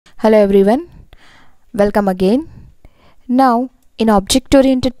Hello everyone, welcome again. Now in object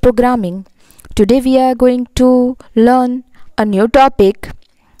oriented programming, today we are going to learn a new topic,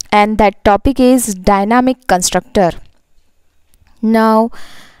 and that topic is dynamic constructor. Now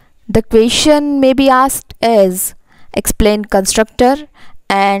the question may be asked is, explain constructor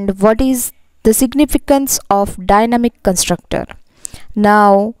and what is the significance of dynamic constructor.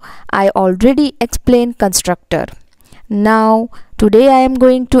 Now I already explained constructor. Now today I am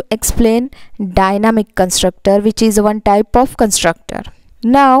going to explain dynamic constructor, which is one type of constructor.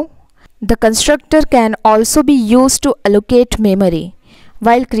 Now the constructor can also be used to allocate memory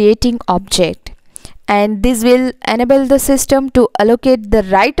while creating object, and this will enable the system to allocate the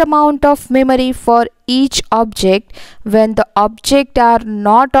right amount of memory for each object when the objects are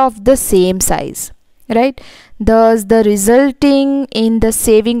not of the same size, right? Thus the resulting in the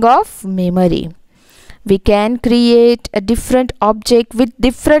saving of memory. We can create a different object with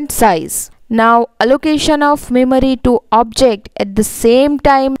different size. Now allocation of memory to object at the same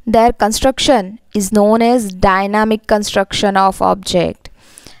time their construction is known as dynamic construction of object.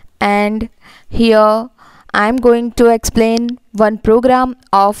 And here I am going to explain one program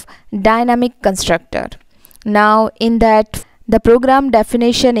of dynamic constructor. Now in that, the program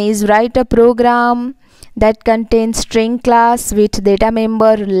definition is, write a program that contains string class with data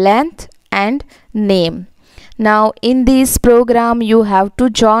member length and name. Now in this program you have to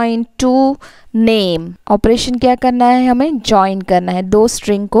join two name. Operation क्या करना है, हमें join करना है, दो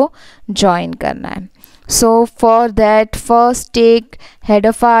string को join करना है. So for that, first take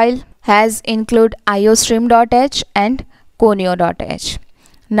header file has include iostream.h and conio.h.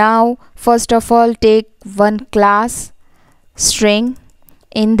 Now first of all take one class string,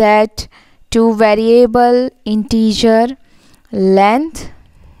 in that two variable integer length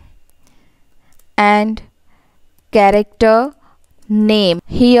and character name.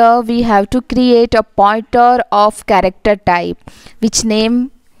 Here we have to create a pointer of character type which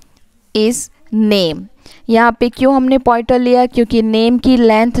name is name. यहाँ पे क्यों हमने pointer लिया, क्योंकि name की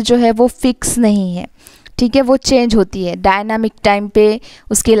length जो है वो फिक्स नहीं है, ठीक है, वो चेंज होती है. डायनामिक टाइम पे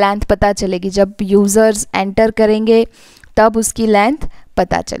उसकी लेंथ पता चलेगी, जब यूज़र्स एंटर करेंगे तब उसकी लेंथ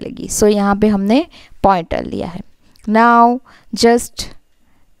पता चलेगी. सो यहाँ पे हमने पॉइंटर लिया है. Now just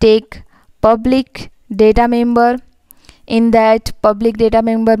take public data member. In that public data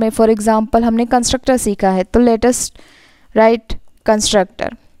member में फॉर एग्जांपल हमने कंस्ट्रक्टर सीखा है, तो let us right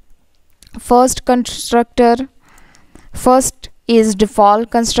constructor. First constructor, first is default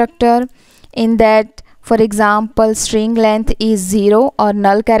constructor. In that for example string length is 0 और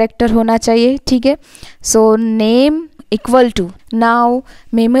नल character होना चाहिए, ठीक है. So name equal to. Now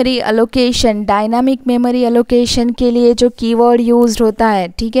memory allocation, dynamic memory allocation के लिए जो कीवर्ड यूज्ड होता है,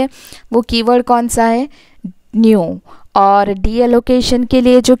 ठीक है, वो कीवर्ड कौन सा है, न्यू. और डी एलोकेशन के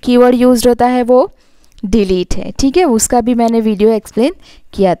लिए जो कीवर्ड यूज्ड होता है वो डिलीट है, ठीक है. उसका भी मैंने वीडियो एक्सप्लेन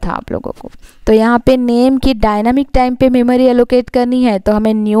किया था आप लोगों को. तो यहाँ पे नेम की डायनामिक टाइम पे मेमोरी एलोकेट करनी है तो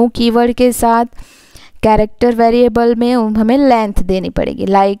हमें न्यू कीवर्ड के साथ कैरेक्टर वेरिएबल में हमें लेंथ देनी पड़ेगी.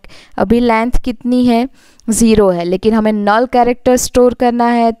 लाइक अभी लेंथ कितनी है, 0 है, लेकिन हमें नल कैरेक्टर स्टोर करना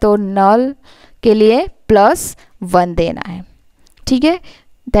है तो नल के लिए +1 देना है, ठीक है.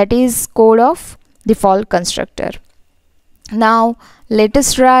 That is code of default constructor. Now let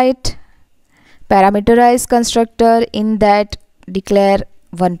us right parameterise constructor. In that declare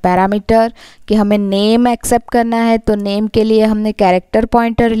one parameter कि हमें नेम एक्सेप्ट करना है, तो नेम के लिए हमने कैरेक्टर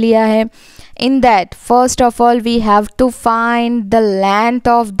पॉइंटर लिया है. In that, first of all we have to find the length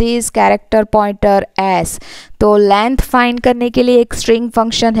of this character pointer s. तो length find करने के लिए एक string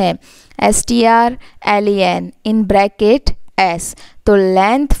function है strlen in bracket s. तो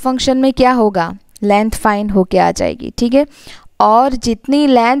length function में क्या होगा, length find होके आ जाएगी, ठीक है. और जितनी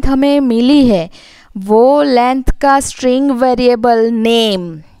length हमें मिली है वो length का string variable name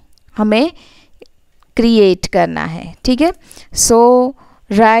हमें create करना है, ठीक है. So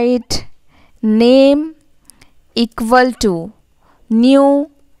write name equal to new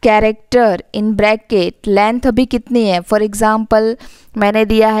character in bracket. Length अभी कितनी है, फॉर एग्जांपल मैंने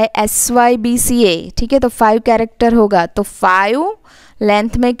दिया है SYBCA, ठीक है, तो 5 कैरेक्टर होगा, तो 5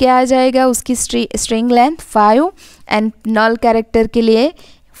 लेंथ में क्या आ जाएगा, उसकी string length 5 and null character के लिए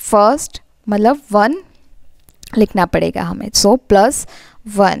फर्स्ट मतलब 1 लिखना पड़ेगा हमें, सो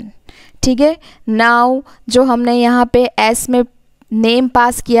 +1, ठीक है. नाउ जो हमने यहाँ पे S में नेम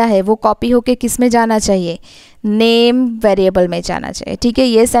पास किया है वो कॉपी होके किस में जाना चाहिए, नेम वेरिएबल में जाना चाहिए, ठीक है.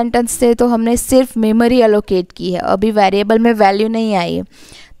 ये सेंटेंस से तो हमने सिर्फ मेमोरी अलोकेट की है, अभी वेरिएबल में वैल्यू नहीं आई है,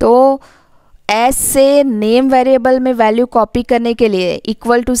 तो एस से नेम वेरिएबल में वैल्यू कॉपी करने के लिए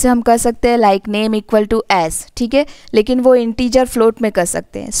इक्वल टू से हम कर सकते हैं like name equal to S, ठीक है, लेकिन वो इंटीजर फ्लोट में कर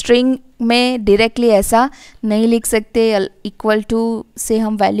सकते हैं, स्ट्रिंग में डायरेक्टली ऐसा नहीं लिख सकते, इक्वल टू से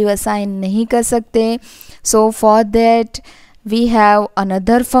हम वैल्यू असाइन नहीं कर सकते. So for that we have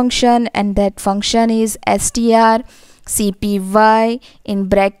another function and that function is strcpy in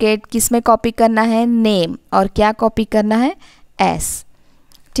bracket. किस में कॉपी करना है? नेम. और क्या कॉपी करना है? एस.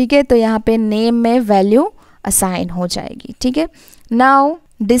 ठीक है, तो यहाँ पे नेम में वैल्यू असाइन हो जाएगी. ठीक है, नाउ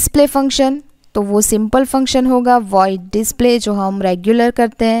डिस्प्ले फंक्शन, तो वो सिंपल फंक्शन होगा वॉइड डिस्प्ले जो हम रेगुलर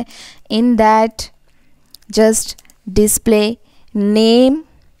करते हैं. In that just display name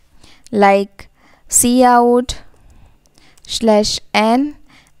like cout/n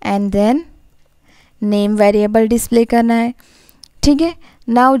and then name variable display करना है. ठीक है,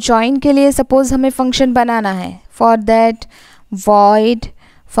 नाउ जॉइन के लिए सपोज हमें फंक्शन बनाना है. For that void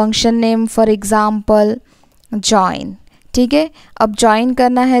function name for example join. ठीक है, अब ज्वाइन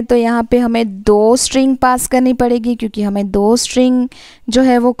करना है तो यहाँ पे हमें 2 स्ट्रिंग पास करनी पड़ेगी क्योंकि हमें 2 स्ट्रिंग जो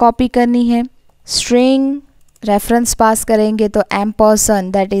है वो कॉपी करनी है. स्ट्रिंग रेफरेंस पास करेंगे तो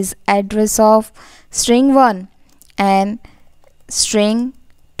ampersand that is address of string 1 and string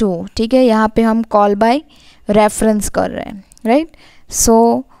 2. ठीक है, यहाँ पे हम कॉल बाय रेफरेंस कर रहे हैं, right.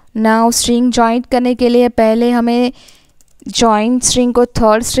 So now string join करने के लिए पहले हमें ज्वाइन स्ट्रिंग को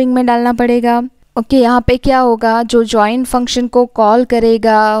थर्ड स्ट्रिंग में डालना पड़ेगा. ओके, यहाँ पे क्या होगा, जो ज्वाइन फंक्शन को कॉल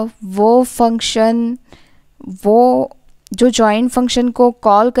करेगा वो फंक्शन, वो जो ज्वाइन फंक्शन को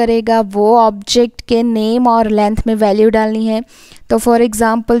कॉल करेगा वो ऑब्जेक्ट के नेम और लेंथ में वैल्यू डालनी है. तो फॉर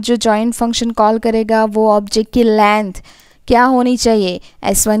एग्जांपल जो ज्वाइन फंक्शन कॉल करेगा वो ऑब्जेक्ट की लेंथ क्या होनी चाहिए,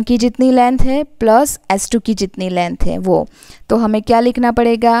 s1 की जितनी लेंथ है प्लस s2 की जितनी लेंथ है वो. तो हमें क्या लिखना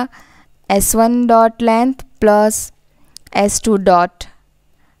पड़ेगा, s1 dot length plus s2 dot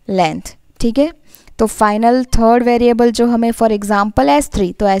length. ठीक है, तो फाइनल थर्ड वेरिएबल जो हमें फॉर एग्जांपल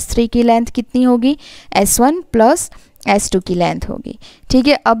s3, तो s3 की लेंथ कितनी होगी, s1 प्लस s2 की लेंथ होगी. ठीक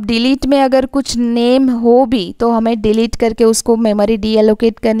है, अब डिलीट में अगर कुछ नेम हो भी तो हमें डिलीट करके उसको मेमोरी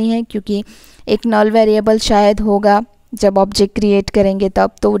डीएलोकेट करनी है क्योंकि एक नल वेरिएबल शायद होगा जब ऑब्जेक्ट क्रिएट करेंगे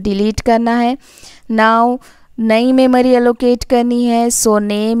तब, तो डिलीट करना है. नाउ नई मेमोरी एलोकेट करनी है. So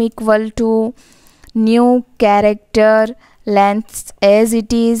name equal to new character length as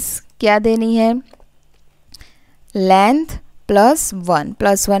it is क्या देनी है, length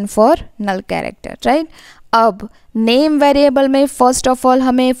 +1 for null character, right. अब नेम वेरिएबल में फर्स्ट ऑफ ऑल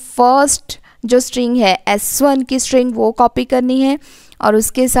हमें फर्स्ट जो स्ट्रिंग है s1 की स्ट्रिंग वो कॉपी करनी है और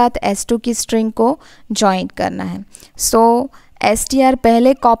उसके साथ s2 की स्ट्रिंग को ज्वाइन करना है. सो str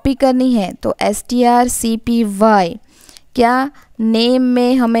पहले कॉपी करनी है तो strcpy क्या नेम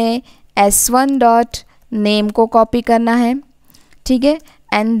में हमें s1 डॉट नेम को कॉपी करना है. ठीक है,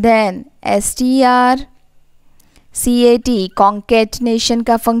 एंड देन strcat कॉन्केटनेशन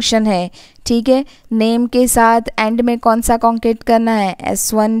का फंक्शन है. ठीक है, नेम के साथ एंड में कौन सा कॉन्केट करना है,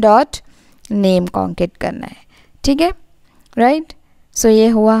 s1 डॉट नेम कॉन्केट करना है. ठीक है, राइट. सो ये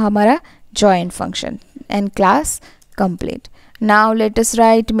हुआ हमारा join function and class complete. Now let us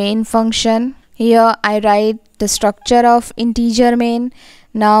right main function. Here I right the structure of integer main.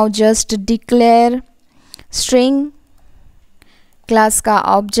 Now just declare string class का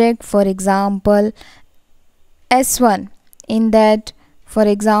object for example s1. In that for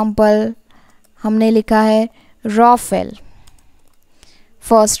example हमने लिखा है रॉफेल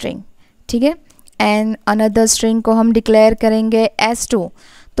first string. ठीक है, and another string को हम declare करेंगे s2.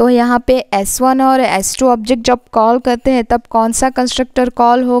 तो यहाँ पे s1 और s2 ऑब्जेक्ट जब कॉल करते हैं तब कौन सा कंस्ट्रक्टर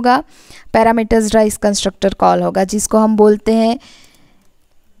कॉल होगा, पैरामीटराइज्ड कंस्ट्रक्टर कॉल होगा जिसको हम बोलते हैं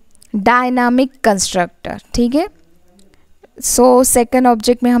डायनामिक कंस्ट्रक्टर. ठीक है, सो सेकंड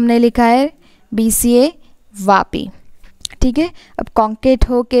ऑब्जेक्ट में हमने लिखा है bca वापी. ठीक है, अब कॉन्केट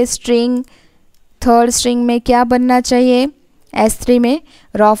हो के स्ट्रिंग थर्ड स्ट्रिंग में क्या बनना चाहिए, s3 में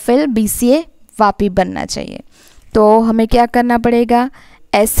रॉफेल bca वापी बनना चाहिए. तो हमें क्या करना पड़ेगा,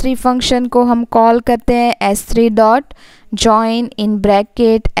 s3 फंक्शन को हम कॉल करते हैं s3 dot join in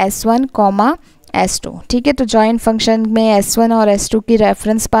bracket s1 comma s2. ठीक है, तो जॉइन फंक्शन में s1 और s2 की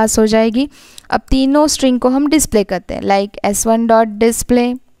रेफरेंस पास हो जाएगी. अब तीनों स्ट्रिंग को हम डिस्प्ले करते हैं like s1 dot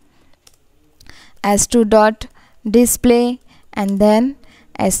display, s2 dot display and then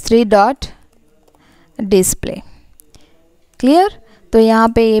s3 dot display. Clear. तो यहाँ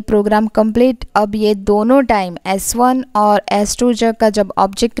पे ये प्रोग्राम कंप्लीट. अब ये दोनों टाइम s1 और s2 जब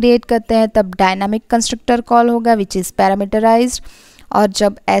ऑब्जेक्ट क्रिएट करते हैं तब डायनामिक कंस्ट्रक्टर कॉल होगा विच इज़ पैरामीटराइज्ड, और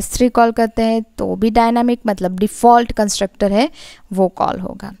जब s3 कॉल करते हैं तो भी डायनामिक मतलब डिफ़ॉल्ट कंस्ट्रक्टर है वो कॉल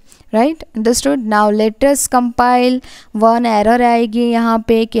होगा. Right, understood. Now let us compile. One error आएगी यहाँ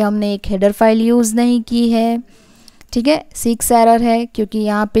पे कि हमने एक हेडर फाइल यूज़ नहीं की है, ठीक है। 6 एरर है क्योंकि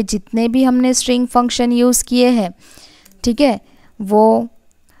यहाँ पे जितने भी हमने स्ट्रिंग फंक्शन यूज़ किए हैं, ठीक है, वो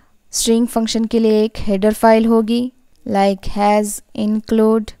स्ट्रिंग फंक्शन के लिए एक हेडर फाइल होगी, like has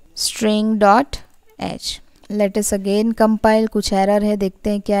include string dot H. Let us again compile. कुछ एरर है, देखते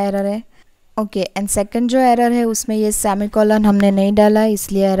हैं क्या एरर है। ओके, एंड सेकंड जो एरर है उसमें ये सेमीकोलन हमने नहीं डाला,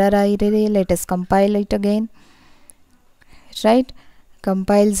 इसलिए एरर आई रही है। Let us compile it again, right,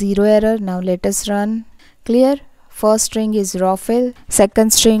 compile, 0 error. Now let us run. Clear. First string is Rofil,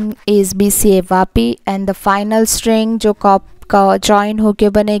 second string is BCA Vapi, and the final string जो join होके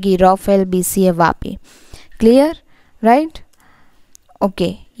बनेगी Rofil BCA Vapi. Clear, right?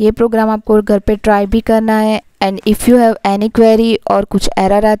 Okay, ये programme आपको घर पे try भी करना है, and if you have any query और कुछ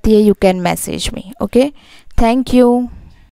एरर आती है you can message me. Okay, thank you.